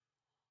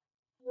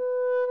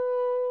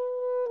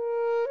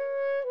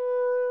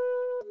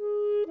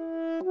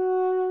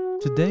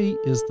Today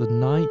is the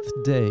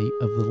 9th day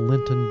of the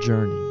Lenten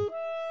journey.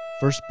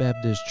 First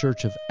Baptist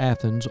Church of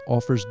Athens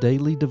offers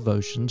daily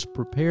devotions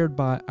prepared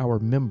by our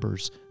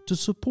members to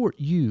support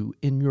you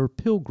in your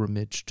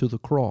pilgrimage to the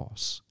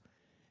cross.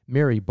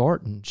 Mary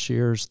Barton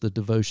shares the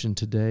devotion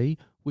today,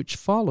 which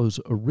follows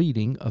a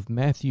reading of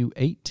Matthew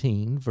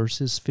 18,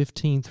 verses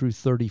 15 through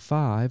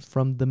 35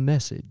 from The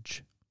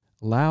Message.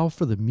 Allow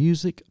for the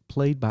music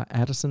played by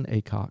Addison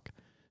Aycock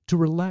to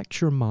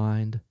relax your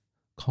mind,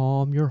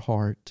 calm your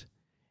heart,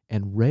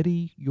 and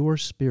ready your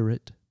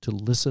spirit to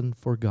listen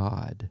for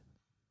God.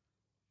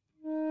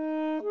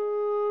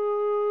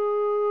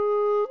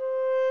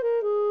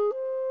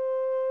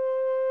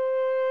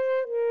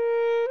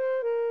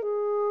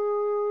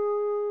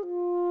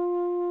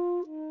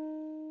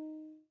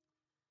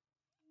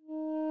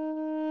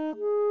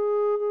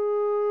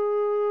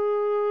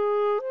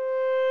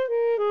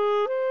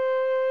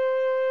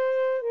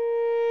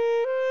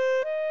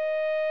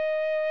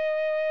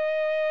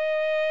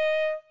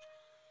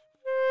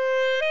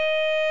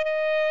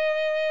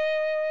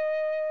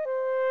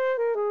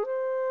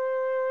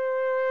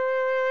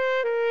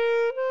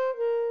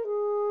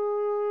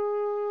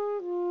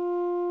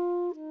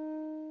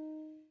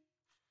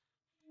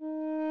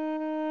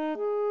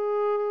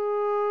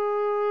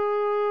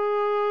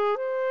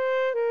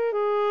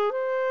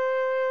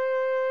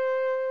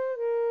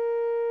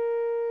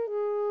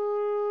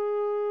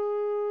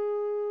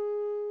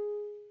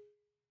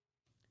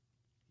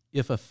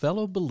 If a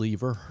fellow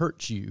believer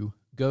hurts you,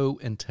 go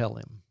and tell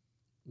him.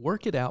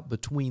 Work it out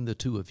between the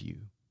two of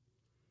you.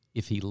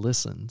 If he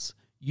listens,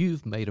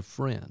 you've made a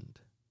friend.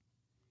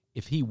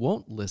 If he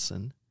won't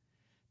listen,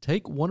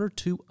 take one or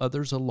two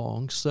others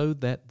along so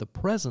that the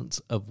presence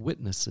of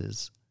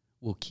witnesses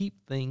will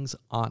keep things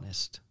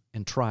honest,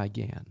 and try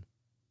again.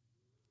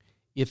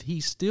 If he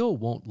still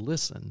won't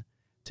listen,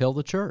 tell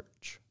the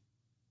church.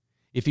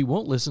 If he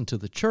won't listen to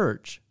the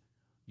church,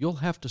 you'll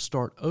have to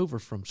start over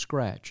from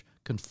scratch.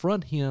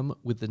 Confront him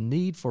with the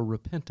need for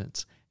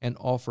repentance and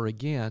offer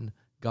again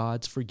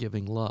God's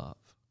forgiving love.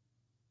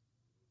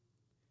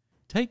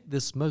 Take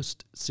this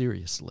most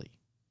seriously.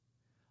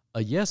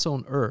 A yes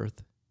on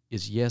earth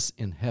is yes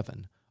in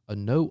heaven. A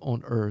no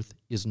on earth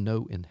is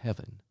no in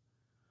heaven.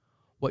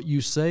 What you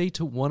say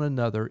to one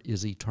another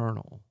is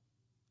eternal.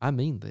 I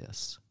mean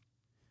this.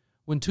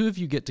 When two of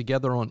you get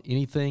together on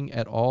anything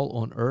at all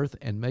on earth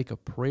and make a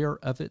prayer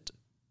of it,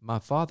 my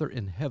Father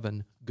in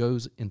heaven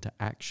goes into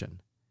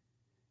action.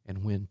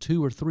 And when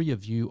 2 or 3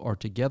 of you are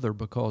together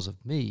because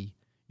of me,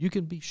 you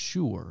can be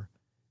sure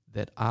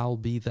that I'll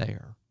be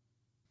there.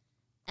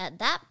 At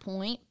that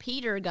point,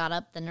 Peter got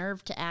up the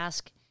nerve to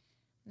ask,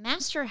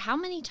 "Master, how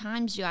many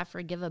times do I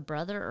forgive a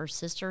brother or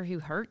sister who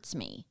hurts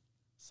me?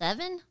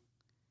 7?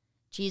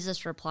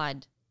 Jesus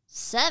replied,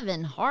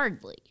 7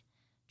 hardly.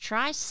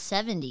 Try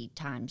 70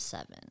 times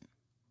 7.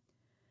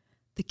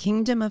 The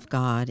kingdom of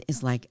God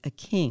is like a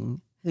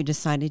king who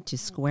decided to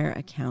square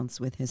accounts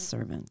with his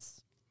servants.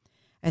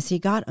 As he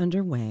got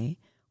underway,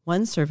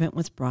 one servant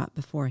was brought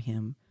before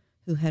him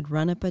who had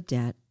run up a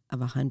debt of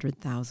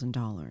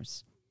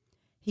 $100,000.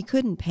 He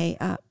couldn't pay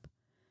up,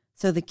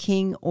 so the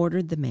king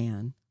ordered the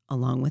man,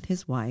 along with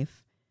his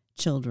wife,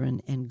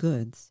 children, and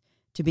goods,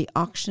 to be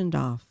auctioned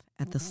off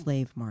at the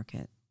slave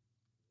market.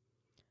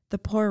 The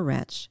poor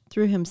wretch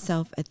threw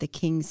himself at the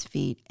king's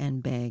feet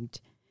and begged,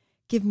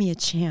 "Give me a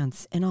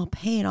chance and I'll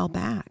pay it all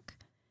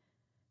back."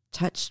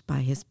 Touched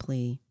by his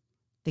plea,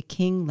 the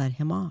king let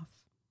him off,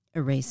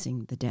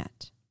 erasing the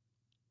debt.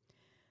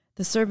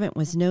 The servant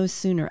was no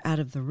sooner out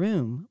of the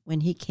room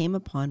when he came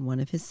upon one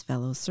of his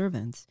fellow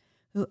servants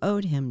who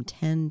owed him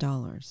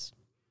 $10.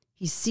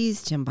 He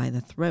seized him by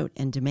the throat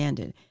and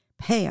demanded,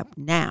 "Pay up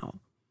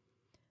now."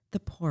 The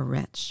poor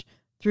wretch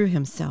threw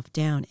himself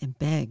down and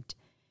begged,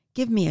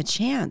 "Give me a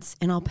chance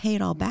and I'll pay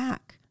it all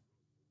back."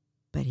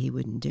 But he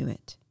wouldn't do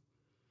it.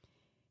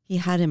 He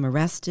had him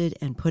arrested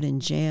and put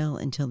in jail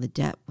until the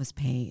debt was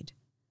paid.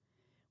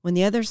 When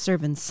the other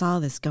servants saw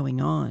this going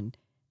on,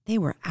 they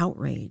were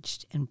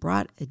outraged and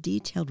brought a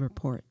detailed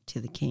report to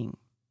the king.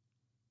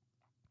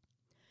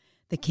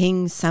 The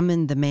king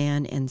summoned the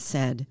man and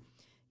said,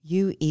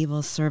 "You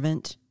evil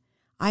servant,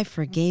 I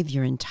forgave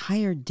your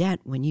entire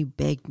debt when you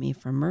begged me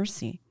for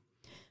mercy.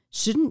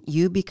 Shouldn't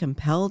you be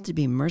compelled to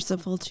be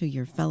merciful to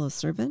your fellow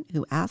servant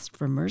who asked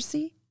for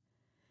mercy?"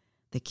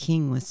 The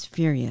king was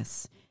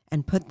furious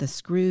and put the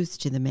screws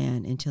to the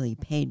man until he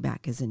paid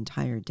back his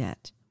entire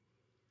debt.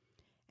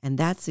 And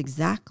that's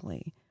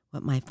exactly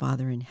what my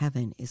Father in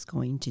heaven is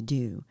going to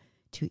do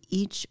to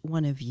each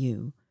one of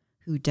you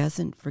who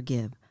doesn't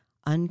forgive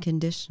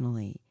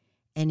unconditionally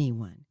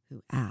anyone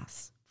who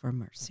asks for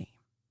mercy.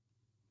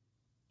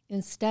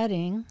 In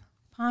studying,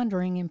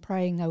 pondering, and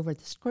praying over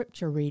the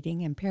scripture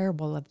reading and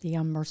parable of the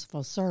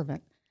unmerciful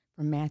servant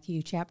from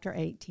Matthew chapter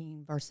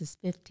 18, verses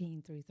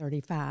 15 through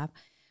 35,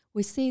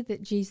 we see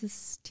that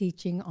Jesus'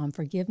 teaching on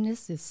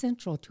forgiveness is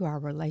central to our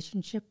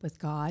relationship with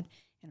God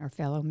and our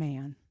fellow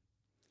man.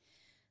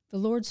 The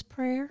Lord's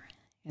Prayer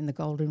and the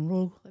Golden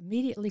Rule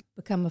immediately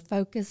become a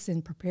focus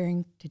in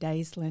preparing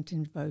today's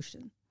Lenten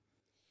devotion.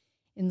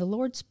 In the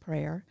Lord's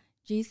Prayer,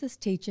 Jesus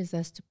teaches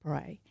us to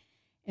pray,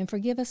 and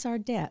forgive us our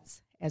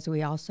debts, as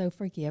we also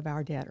forgive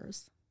our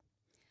debtors.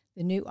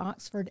 The New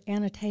Oxford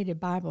Annotated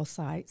Bible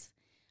cites,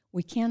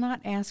 we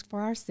cannot ask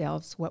for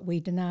ourselves what we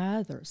deny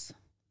others.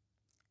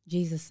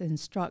 Jesus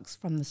instructs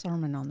from the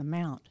Sermon on the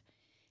Mount,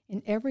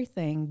 in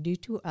everything do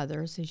to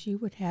others as you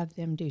would have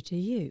them do to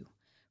you,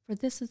 for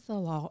this is the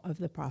law of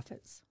the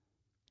prophets.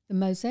 The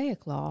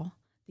Mosaic Law,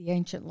 the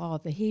ancient law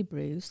of the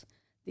Hebrews,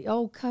 the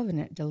Old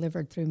Covenant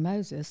delivered through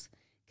Moses,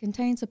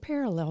 contains a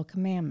parallel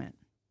commandment.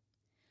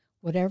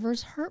 Whatever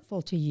is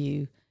hurtful to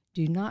you,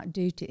 do not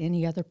do to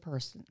any other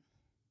person.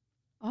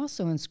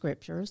 Also in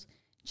Scriptures,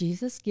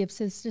 Jesus gives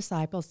his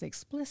disciples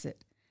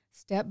explicit,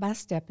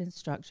 step-by-step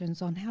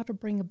instructions on how to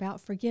bring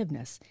about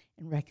forgiveness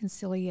and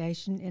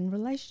reconciliation in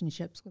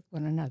relationships with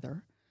one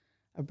another,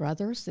 a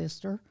brother or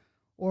sister,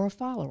 or a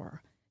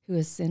follower who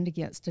has sinned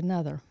against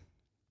another.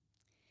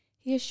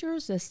 He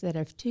assures us that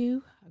if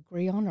two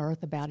agree on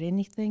earth about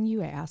anything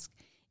you ask,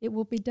 it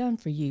will be done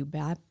for you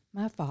by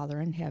my Father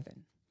in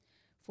heaven.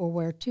 For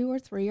where 2 or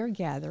 3 are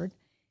gathered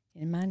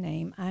in my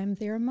name, I am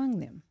there among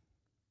them.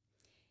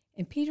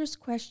 In Peter's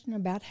question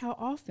about how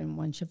often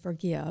one should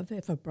forgive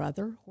if a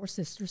brother or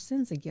sister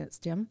sins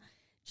against him,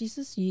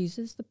 Jesus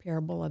uses the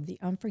parable of the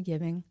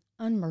unforgiving,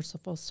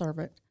 unmerciful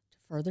servant to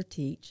further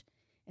teach,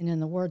 and in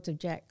the words of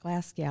Jack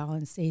Glasgow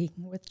in Seeing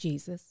with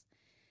Jesus,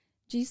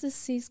 Jesus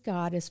sees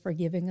God as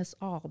forgiving us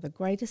all the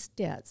greatest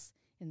debts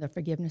in the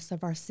forgiveness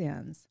of our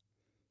sins,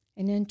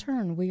 and in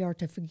turn we are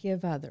to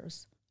forgive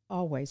others,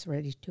 always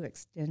ready to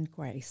extend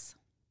grace.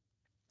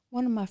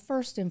 One of my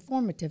first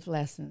informative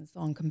lessons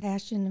on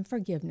compassion and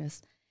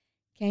forgiveness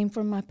came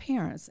from my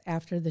parents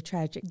after the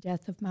tragic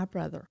death of my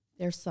brother,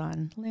 their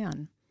son,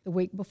 Lynn, the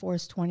week before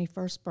his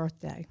 21st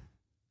birthday.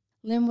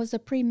 Lynn was a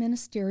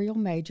pre-ministerial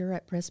major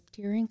at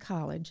Presbyterian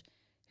College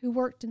who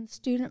worked in the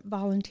Student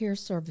Volunteer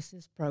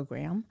Services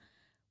program,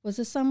 was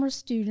a summer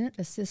student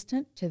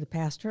assistant to the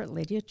pastor at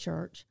Lydia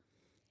Church,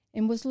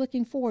 and was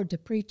looking forward to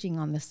preaching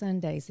on the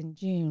Sundays in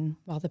June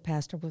while the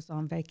pastor was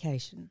on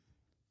vacation.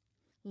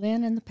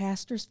 Lynn and the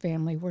pastor's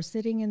family were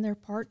sitting in their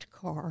parked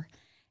car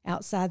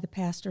outside the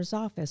pastor's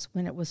office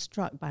when it was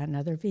struck by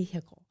another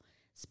vehicle,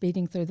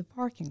 speeding through the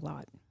parking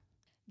lot.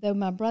 Though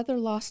my brother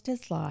lost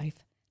his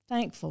life,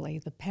 thankfully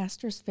the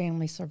pastor's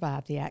family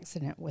survived the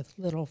accident with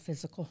little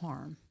physical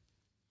harm.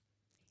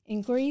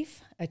 In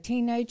grief, a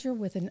teenager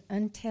with an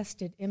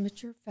untested,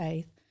 immature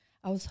faith,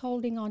 I was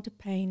holding on to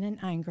pain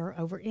and anger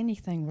over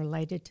anything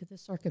related to the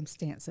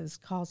circumstances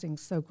causing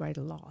so great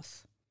a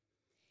loss.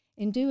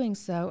 In doing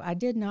so, I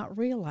did not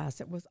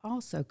realize it was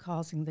also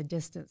causing the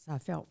distance I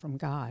felt from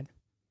God.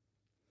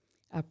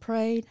 I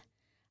prayed,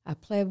 I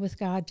pled with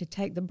God to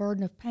take the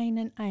burden of pain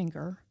and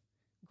anger,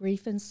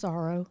 grief and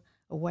sorrow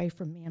away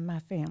from me and my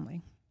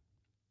family.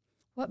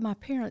 What my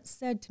parents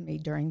said to me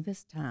during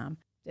this time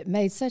that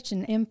made such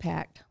an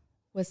impact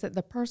was that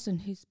the person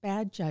whose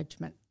bad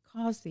judgment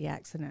caused the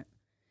accident,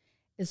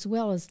 as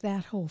well as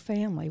that whole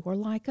family, were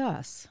like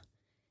us,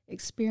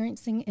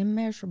 experiencing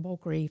immeasurable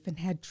grief and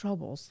had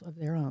troubles of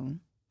their own.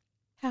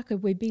 How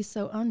could we be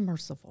so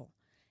unmerciful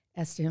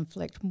as to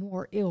inflict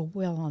more ill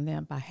will on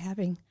them by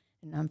having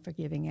an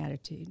unforgiving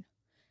attitude,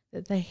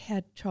 that they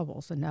had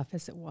troubles enough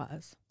as it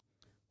was?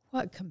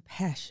 What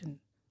compassion,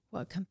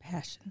 what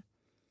compassion.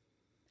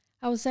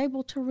 I was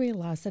able to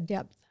realize the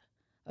depth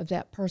of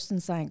that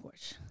person's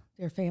anguish,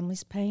 their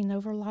family's pain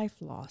over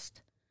life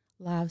lost,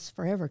 lives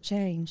forever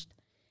changed,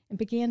 and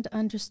began to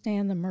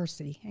understand the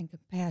mercy and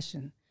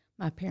compassion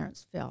my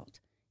parents felt,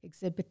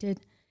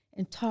 exhibited,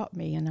 and taught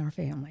me and our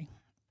family.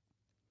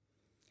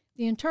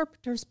 The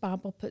Interpreter's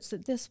Bible puts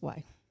it this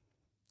way: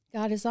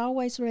 God is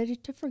always ready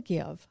to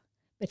forgive,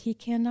 but he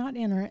cannot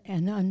enter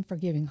an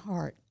unforgiving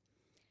heart.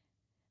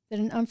 That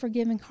an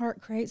unforgiving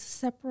heart creates a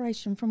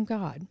separation from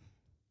God.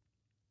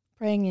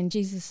 Praying in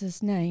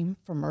Jesus' name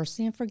for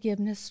mercy and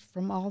forgiveness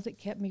from all that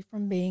kept me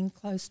from being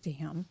close to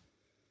him.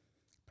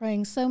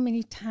 Praying so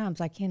many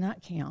times I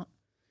cannot count.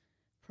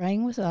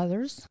 Praying with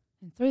others,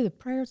 and through the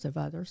prayers of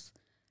others,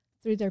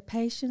 through their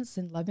patience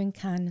and loving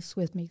kindness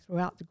with me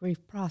throughout the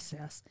grief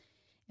process,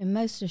 and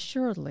most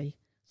assuredly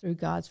through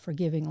God's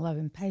forgiving love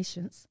and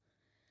patience,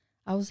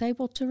 I was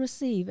able to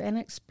receive and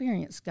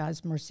experience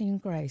God's mercy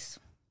and grace.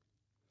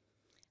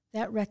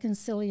 That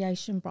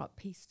reconciliation brought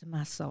peace to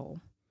my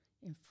soul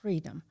and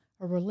freedom,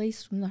 a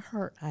release from the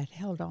hurt I had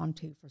held on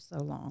to for so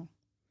long.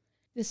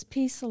 This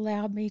peace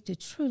allowed me to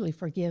truly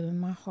forgive in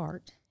my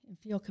heart and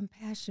feel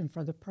compassion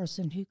for the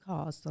person who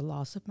caused the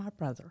loss of my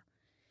brother,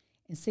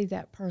 and see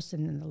that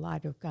person in the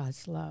light of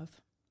God's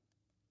love.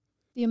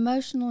 The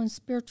emotional and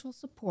spiritual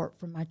support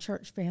from my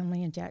church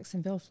family in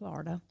Jacksonville,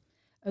 Florida,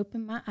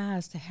 opened my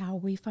eyes to how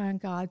we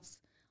find God's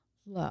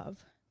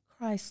love,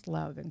 Christ's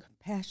love and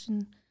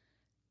compassion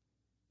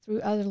through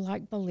other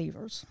like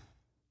believers.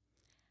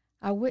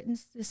 I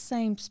witnessed this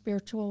same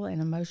spiritual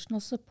and emotional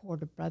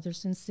support of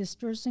brothers and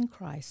sisters in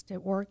Christ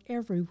at work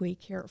every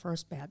week here at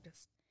First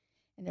Baptist,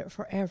 and it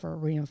forever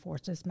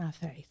reinforces my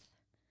faith.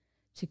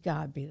 To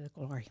God be the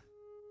glory.